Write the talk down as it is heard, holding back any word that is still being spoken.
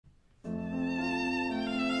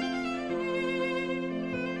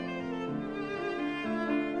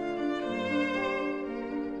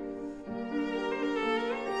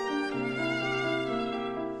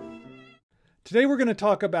Today we're going to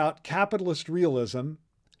talk about capitalist realism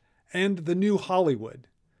and the new Hollywood.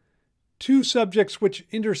 Two subjects which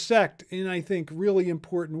intersect in, I think, really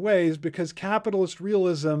important ways because capitalist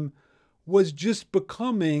realism was just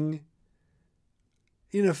becoming,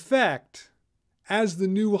 in effect, as the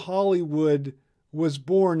new Hollywood was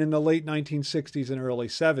born in the late 1960s and early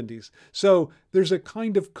 70s. So there's a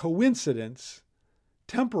kind of coincidence,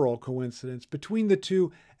 temporal coincidence between the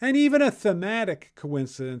two, and even a thematic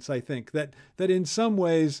coincidence, I think, that in some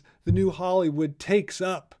ways the new Hollywood takes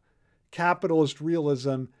up capitalist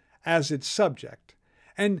realism as its subject.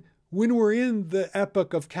 And when we're in the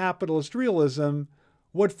epoch of capitalist realism,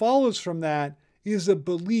 what follows from that is a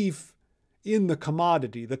belief in the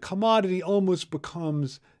commodity. The commodity almost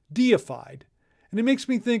becomes deified. And it makes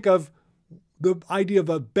me think of the idea of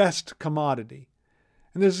a best commodity.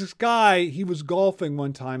 And there's this guy, he was golfing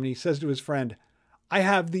one time, and he says to his friend, "I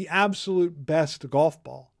have the absolute best golf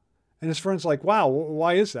ball." And his friend's like, "Wow,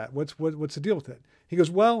 why is that? What's the deal with it?" He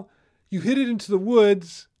goes, "Well, you hit it into the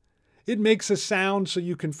woods, it makes a sound so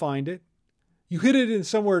you can find it. You hit it in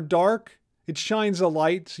somewhere dark, it shines a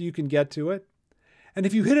light so you can get to it. And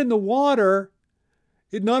if you hit it in the water,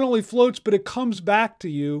 it not only floats, but it comes back to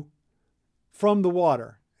you from the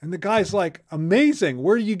water." And the guy's like, "Amazing,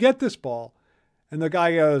 where do you get this ball?" And the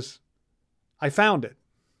guy goes, "I found it."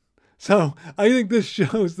 So I think this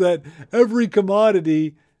shows that every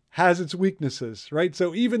commodity has its weaknesses, right?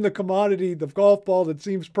 So even the commodity, the golf ball that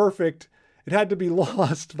seems perfect, it had to be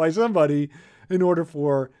lost by somebody in order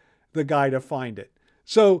for the guy to find it.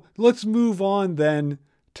 So let's move on then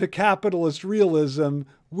to capitalist realism,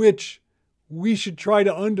 which we should try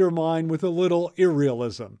to undermine with a little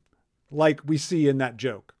irrealism, like we see in that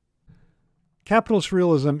joke. Capitalist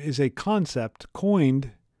realism is a concept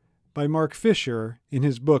coined by Mark Fisher in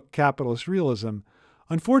his book, Capitalist Realism.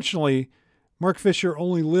 Unfortunately, Mark Fisher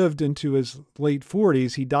only lived into his late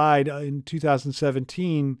 40s. He died in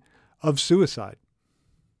 2017 of suicide.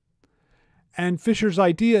 And Fisher's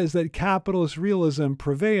idea is that capitalist realism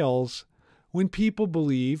prevails when people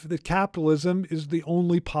believe that capitalism is the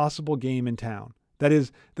only possible game in town. That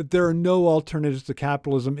is, that there are no alternatives to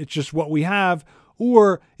capitalism. It's just what we have,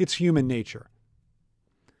 or it's human nature.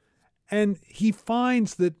 And he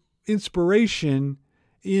finds that inspiration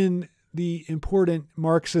in the important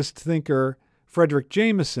Marxist thinker Frederick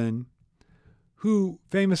Jameson, who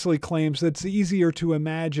famously claims that it's easier to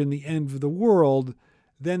imagine the end of the world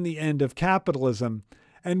than the end of capitalism.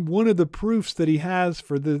 And one of the proofs that he has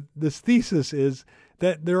for this thesis is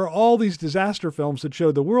that there are all these disaster films that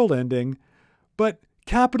show the world ending, but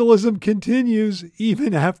capitalism continues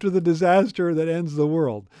even after the disaster that ends the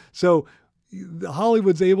world. So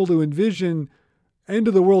Hollywood's able to envision end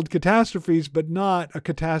of the world catastrophes, but not a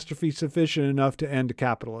catastrophe sufficient enough to end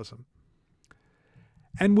capitalism.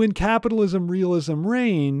 And when capitalism realism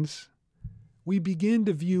reigns, we begin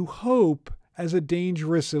to view hope as a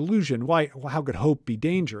dangerous illusion. Why? How could hope be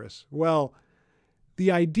dangerous? Well,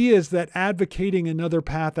 the idea is that advocating another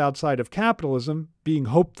path outside of capitalism, being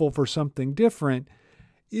hopeful for something different,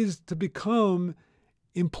 is to become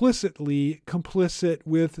implicitly complicit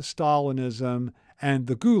with Stalinism and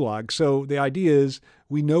the Gulag. So the idea is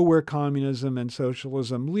we know where communism and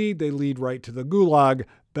socialism lead. They lead right to the Gulag.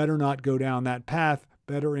 Better not go down that path.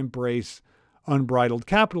 Better embrace unbridled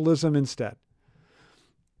capitalism instead.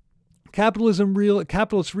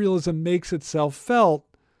 Capitalist realism makes itself felt,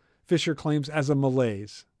 Fisher claims, as a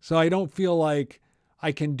malaise. So I don't feel like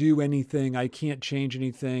I can do anything. I can't change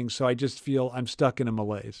anything. So I just feel I'm stuck in a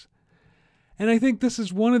malaise. And I think this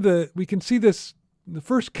is we can see this, the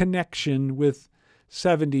first connection with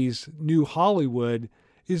 70s New Hollywood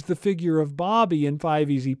is the figure of Bobby in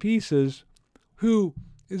 5 Easy Pieces, who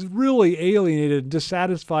is really alienated,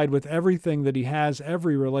 dissatisfied with everything that he has,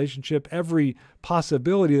 every relationship, every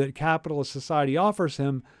possibility that capitalist society offers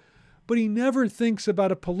him, but he never thinks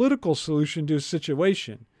about a political solution to his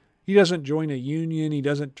situation. He doesn't join a union, he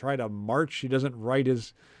doesn't try to march, he doesn't write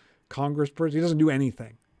his congressperson, he doesn't do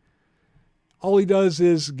anything. All he does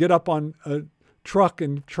is get up on a truck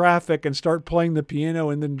in traffic and start playing the piano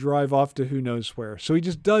and then drive off to who knows where. So he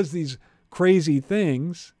just does these crazy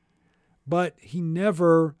things, but he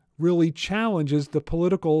never really challenges the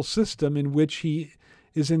political system in which he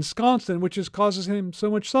is ensconced in, which causes him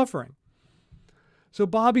so much suffering. So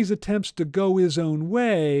Bobby's attempts to go his own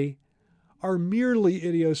way are merely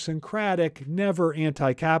idiosyncratic, never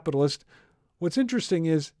anti-capitalist. What's interesting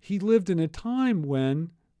is he lived in a time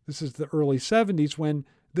when, this is the early 70s, when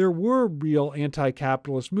there were real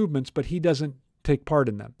anti-capitalist movements, but he doesn't take part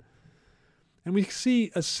in them. And we see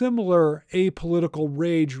a similar apolitical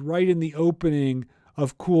rage right in the opening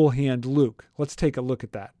of Cool Hand Luke. Let's take a look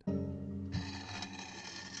at that.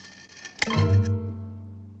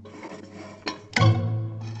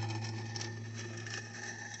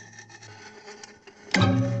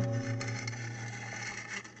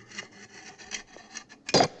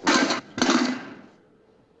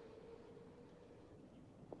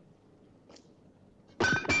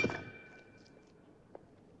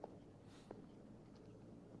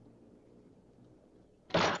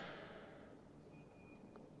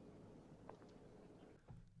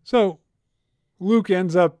 So Luke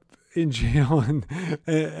ends up in jail and,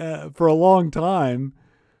 for a long time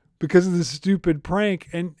because of this stupid prank,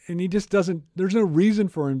 and he just doesn't, there's no reason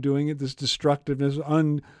for him doing it, this destructiveness,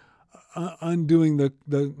 undoing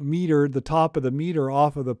the meter, the top of the meter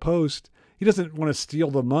off of the post. He doesn't want to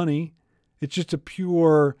steal the money. It's just a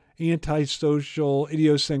pure antisocial,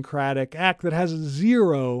 idiosyncratic act that has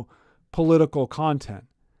zero political content.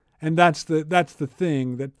 And that's the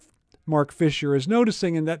thing that Mark Fisher is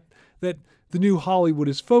noticing, and that the new Hollywood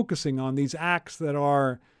is focusing on, these acts that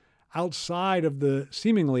are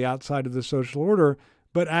seemingly outside of the social order,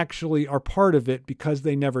 but actually are part of it because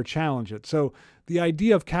they never challenge it. So the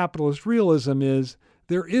idea of capitalist realism is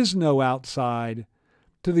there is no outside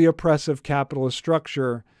to the oppressive capitalist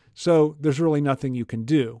structure, so there's really nothing you can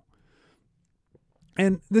do.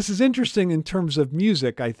 And this is interesting in terms of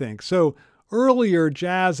music, I think. So earlier,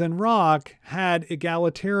 jazz and rock had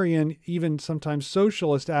egalitarian, even sometimes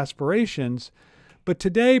socialist aspirations, but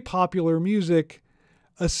today popular music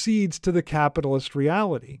accedes to the capitalist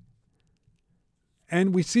reality.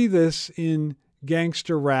 And we see this in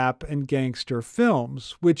gangster rap and gangster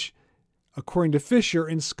films, which, according to Fisher,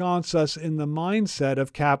 ensconce us in the mindset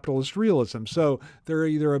of capitalist realism. So they're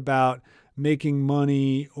either about making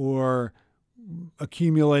money or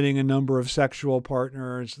accumulating a number of sexual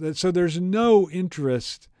partners. So there's no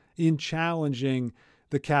interest in challenging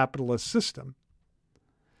the capitalist system.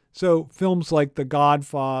 So films like The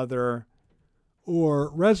Godfather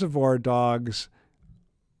or Reservoir Dogs,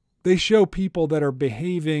 they show people that are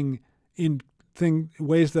behaving in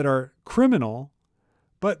ways that are criminal,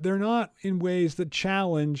 but they're not in ways that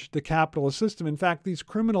challenge the capitalist system. In fact, these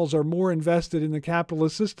criminals are more invested in the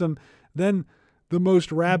capitalist system than the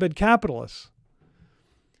most rabid capitalists.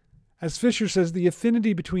 As Fisher says, the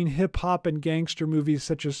affinity between hip-hop and gangster movies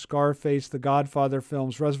such as Scarface, the Godfather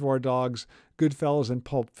films, Reservoir Dogs, Goodfellas, and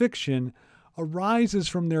Pulp Fiction arises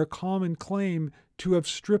from their common claim to have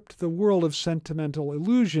stripped the world of sentimental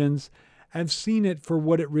illusions and seen it for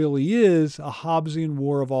what it really is, a Hobbesian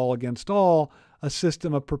war of all against all, a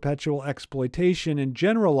system of perpetual exploitation and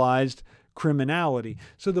generalized criminality.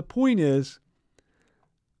 So the point is,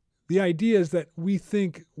 the idea is that we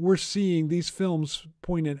think we're seeing, these films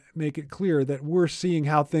make it clear that we're seeing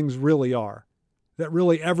how things really are. That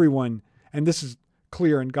really everyone, and this is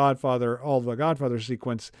clear in Godfather, all the Godfather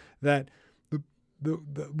sequence, that the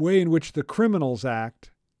way in which the criminals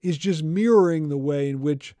act is just mirroring the way in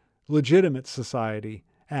which legitimate society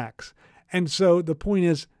acts. And so the point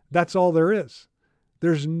is, that's all there is.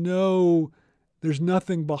 There's nothing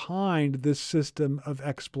behind this system of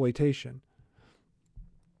exploitation.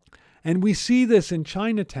 And we see this in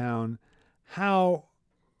Chinatown, how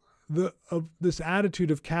this attitude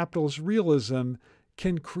of capitalist realism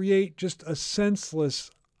can create just a senseless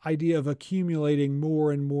idea of accumulating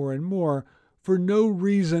more and more and more for no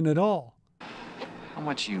reason at all. How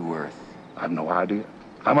much are you worth? I have no idea.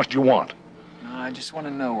 How much do you want? No, I just want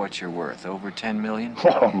to know what you're worth. Over 10 million?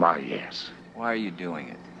 Oh, my, yes. Why are you doing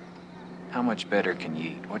it? How much better can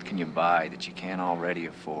you eat? What can you buy that you can't already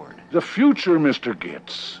afford? The future, Mr.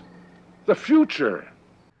 Gitz. The future.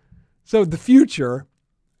 So the future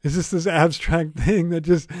is just this abstract thing that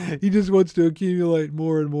he just wants to accumulate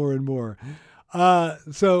more and more and more.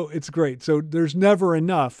 So it's great. So there's never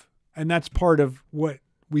enough. And that's part of what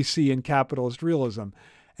we see in capitalist realism.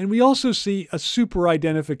 And we also see a super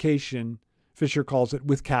identification, Fisher calls it,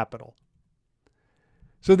 with capital.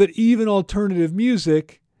 So that even alternative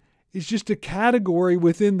music is just a category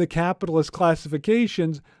within the capitalist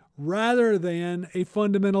classifications rather than a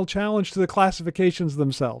fundamental challenge to the classifications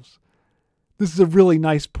themselves. This is a really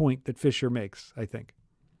nice point that Fisher makes, I think.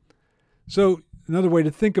 So another way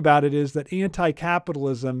to think about it is that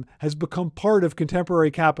anti-capitalism has become part of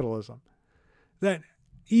contemporary capitalism. That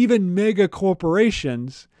even mega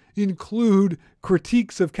corporations include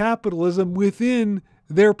critiques of capitalism within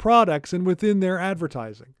their products and within their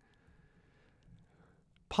advertising.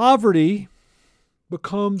 Poverty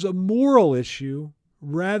becomes a moral issue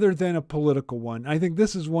rather than a political one. I think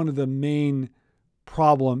this is one of the main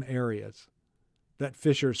problem areas that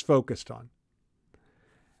Fisher's focused on.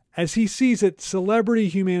 As he sees it, celebrity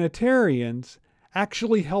humanitarians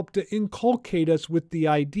actually help to inculcate us with the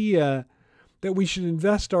idea that we should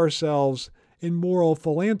invest ourselves in moral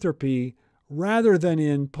philanthropy rather than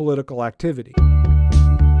in political activity.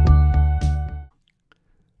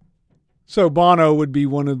 So Bono would be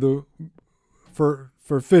one of the, for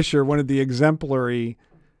Fisher, one of the exemplary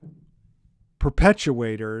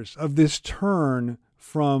perpetuators of this turn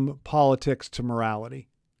from politics to morality.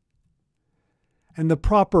 And the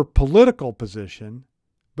proper political position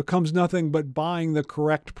becomes nothing but buying the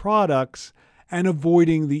correct products and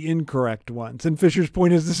avoiding the incorrect ones. And Fisher's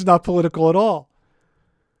point is this is not political at all.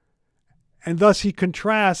 And thus he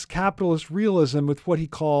contrasts capitalist realism with what he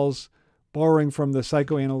calls, borrowing from the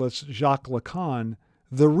psychoanalyst Jacques Lacan,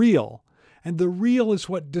 the real. And the real is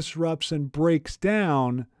what disrupts and breaks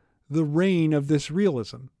down the reign of this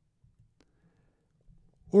realism.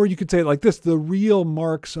 Or you could say it like this: the real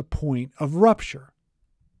marks a point of rupture.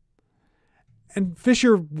 And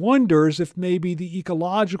Fisher wonders if maybe the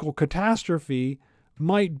ecological catastrophe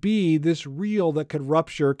might be this real that could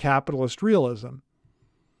rupture capitalist realism.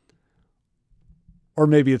 Or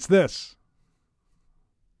maybe it's this.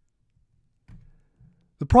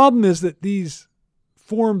 The problem is that these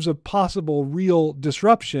forms of possible real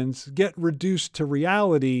disruptions get reduced to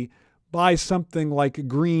reality by something like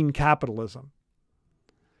green capitalism.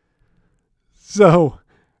 So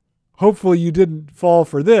hopefully you didn't fall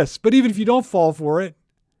for this. But even if you don't fall for it,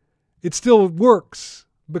 it still works,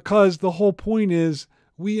 because the whole point is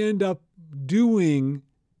we end up doing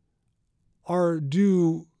our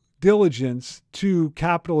due diligence to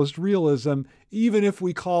capitalist realism, even if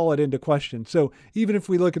we call it into question. So even if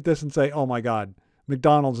we look at this and say, oh my God,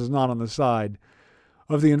 McDonald's is not on the side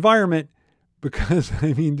of the environment, because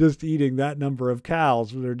I mean, just eating that number of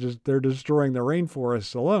cows, they're destroying the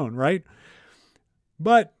rainforests alone, right?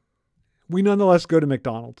 But we nonetheless go to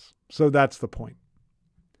McDonald's. So that's the point.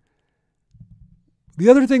 The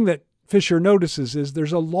other thing that Fisher notices is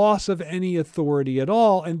there's a loss of any authority at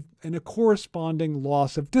all and a corresponding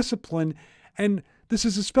loss of discipline. And this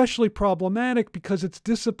is especially problematic because it's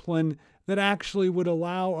discipline that actually would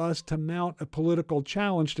allow us to mount a political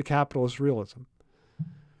challenge to capitalist realism.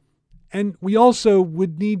 And we also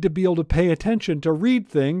would need to be able to pay attention to read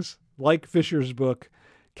things like Fisher's book,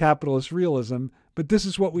 Capitalist Realism. But this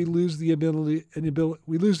is what we lose the ability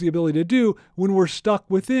to do when we're stuck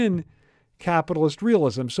within capitalist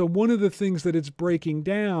realism. So one of the things that it's breaking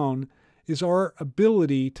down is our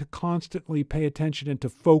ability to constantly pay attention and to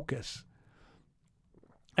focus.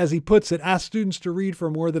 As he puts it, ask students to read for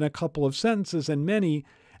more than a couple of sentences, and many,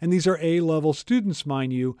 and these are A-level students,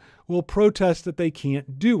 mind you, will protest that they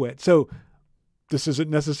can't do it. So this isn't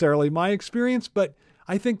necessarily my experience, but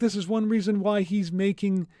I think this is one reason why he's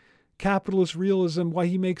making capitalist realism, why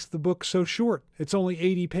he makes the book so short. It's only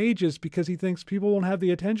 80 pages because he thinks people won't have the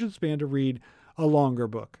attention span to read a longer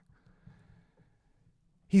book.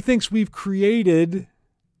 He thinks we've created,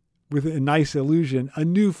 with a nice illusion, a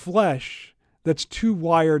new flesh that's too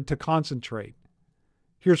wired to concentrate.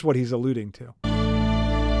 Here's what he's alluding to.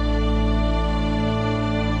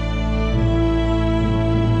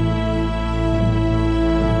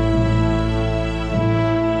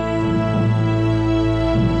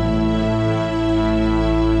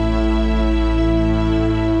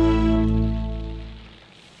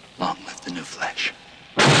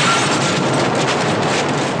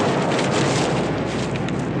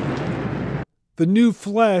 The new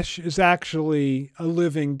flesh is actually a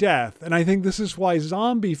living death. And I think this is why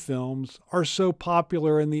zombie films are so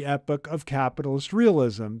popular in the epoch of capitalist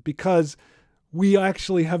realism, because we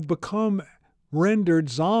actually have become rendered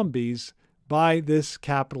zombies by this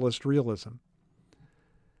capitalist realism.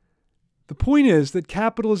 The point is that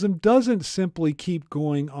capitalism doesn't simply keep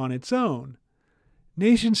going on its own.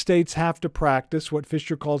 Nation states have to practice what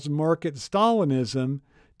Fisher calls market Stalinism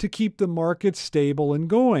to keep the market stable and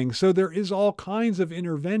going. So there is all kinds of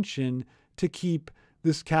intervention to keep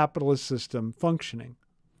this capitalist system functioning.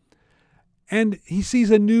 And he sees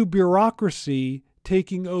a new bureaucracy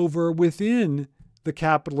taking over within the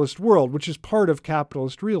capitalist world, which is part of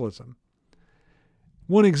capitalist realism.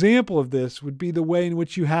 One example of this would be the way in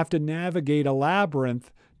which you have to navigate a labyrinth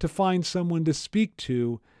to find someone to speak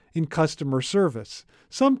to in customer service.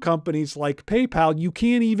 Some companies like PayPal, you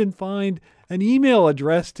can't even find an email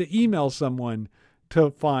address to email someone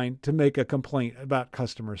to make a complaint about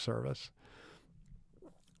customer service.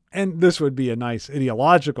 And this would be a nice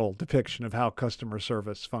ideological depiction of how customer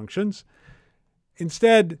service functions.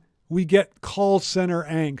 Instead, we get call center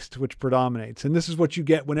angst, which predominates. And this is what you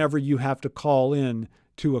get whenever you have to call in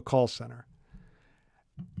to a call center.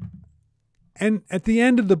 And at the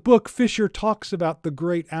end of the book, Fisher talks about the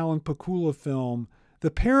great Alan Pakula film,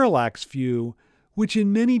 The Parallax View, which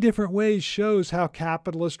in many different ways shows how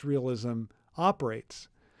capitalist realism operates.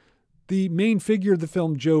 The main figure of the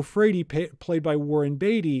film, Joe Frady, played by Warren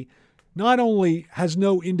Beatty, not only has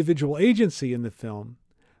no individual agency in the film,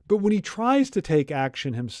 but when he tries to take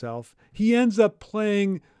action himself, he ends up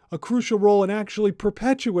playing a crucial role in actually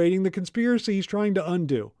perpetuating the conspiracy he's trying to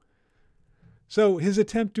undo. So his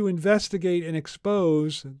attempt to investigate and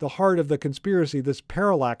expose the heart of the conspiracy, this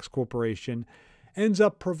Parallax Corporation, ends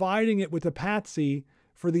up providing it with a patsy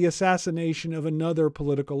for the assassination of another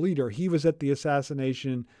political leader. He was at the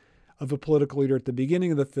assassination of a political leader at the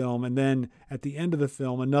beginning of the film, and then at the end of the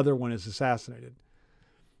film, another one is assassinated.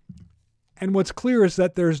 And what's clear is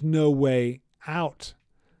that there's no way out.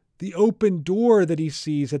 The open door that he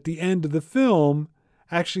sees at the end of the film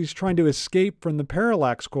actually is trying to escape from the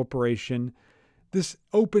Parallax Corporation. This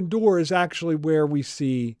open door is actually where we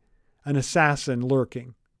see an assassin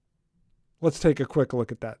lurking. Let's take a quick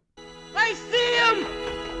look at that. I see him!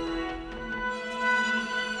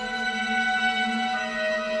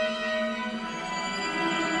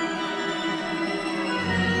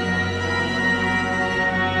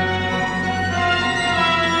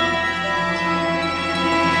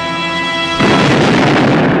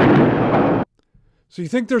 So you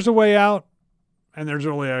think there's a way out, and there's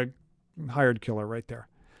only a hired killer right there.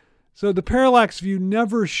 So the parallax view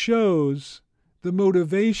never shows the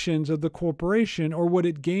motivations of the corporation or what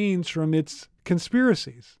it gains from its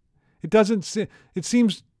conspiracies. It doesn't seem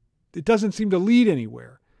to lead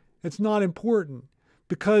anywhere. It's not important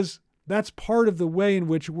because that's part of the way in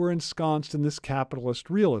which we're ensconced in this capitalist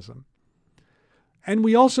realism. And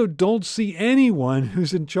we also don't see anyone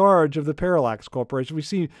who's in charge of the Parallax Corporation. We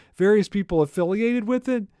see various people affiliated with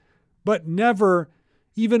it, but never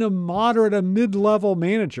even a mid-level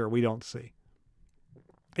manager we don't see.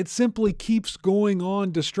 It simply keeps going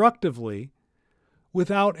on destructively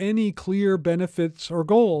without any clear benefits or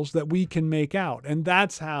goals that we can make out. And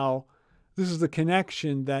that's how, this is the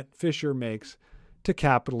connection that Fisher makes to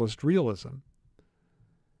capitalist realism.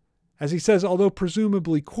 As he says, although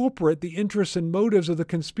presumably corporate, the interests and motives of the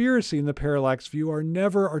conspiracy in the parallax view are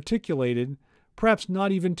never articulated, perhaps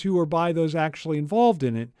not even to or by those actually involved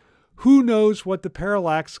in it. Who knows what the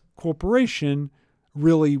Parallax Corporation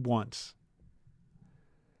really wants?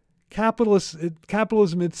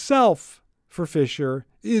 Capitalism itself, for Fisher,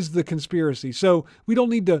 is the conspiracy. So we don't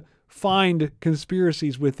need to find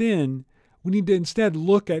conspiracies within. We need to instead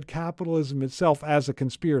look at capitalism itself as a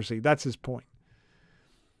conspiracy. That's his point.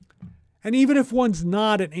 And even if one's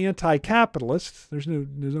not an anti-capitalist, there's no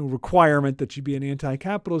requirement that you be an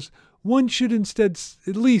anti-capitalist, one should instead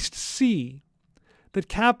at least see that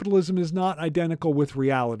capitalism is not identical with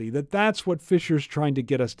reality, that's what Fisher's trying to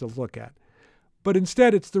get us to look at. But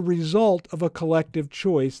instead, it's the result of a collective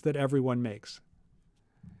choice that everyone makes.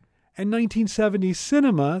 And 1970s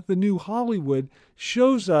cinema, the new Hollywood,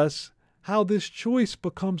 shows us how this choice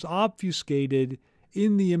becomes obfuscated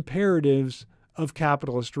in the imperatives of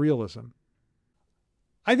capitalist realism.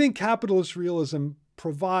 I think capitalist realism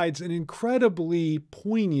provides an incredibly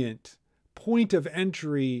poignant point of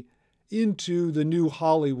entry into the new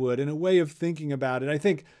Hollywood and a way of thinking about it. I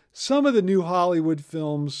think some of the new Hollywood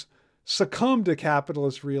films succumb to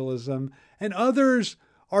capitalist realism, and others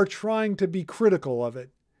are trying to be critical of it.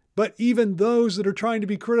 But even those that are trying to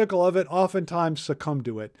be critical of it oftentimes succumb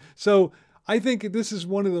to it. So I think this is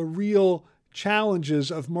one of the real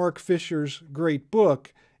challenges of Mark Fisher's great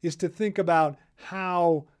book, is to think about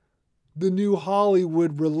how the new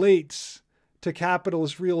Hollywood relates to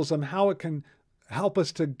capitalist realism, how it can help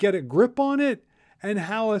us to get a grip on it, and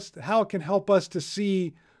how it can help us to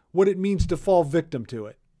see what it means to fall victim to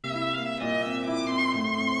it.